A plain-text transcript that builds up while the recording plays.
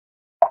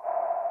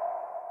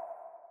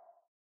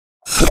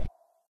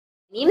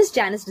My name is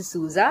Janice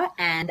D'Souza,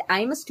 and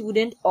I'm a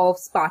student of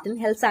Spartan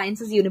Health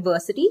Sciences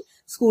University,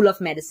 School of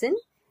Medicine.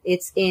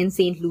 It's in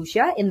St.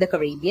 Lucia in the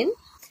Caribbean.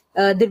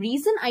 The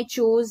reason I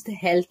chose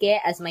healthcare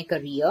as my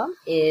career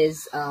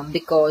is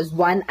because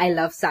one, I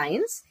love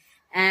science,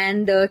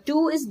 and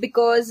two is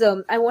because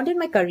I wanted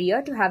my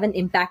career to have an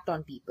impact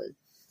on people.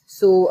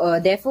 So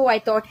therefore, I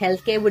thought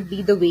healthcare would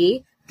be the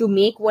way to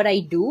make what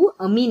I do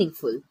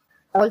meaningful.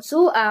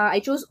 Also, I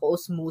chose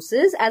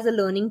Osmosis as a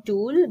learning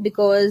tool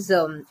because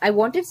I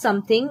wanted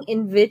something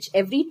in which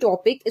every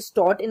topic is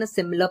taught in a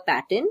similar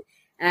pattern.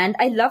 And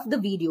I love the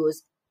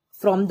videos.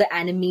 From the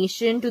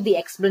animation to the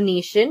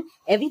explanation,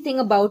 everything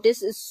about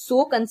it is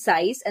so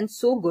concise and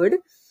so good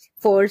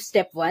for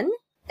step one.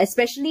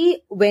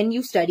 Especially when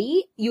you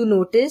study, you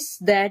notice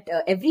that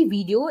every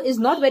video is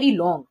not very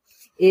long.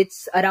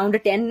 It's around a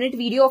 10-minute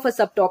video of a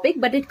subtopic,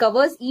 but it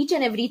covers each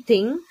and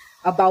everything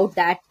about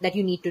that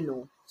you need to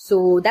know.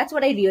 So that's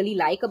what I really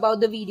like about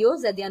the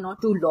videos, that they are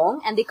not too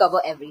long and they cover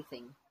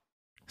everything.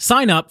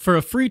 Sign up for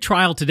a free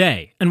trial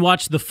today and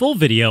watch the full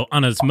video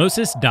on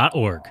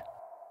osmosis.org.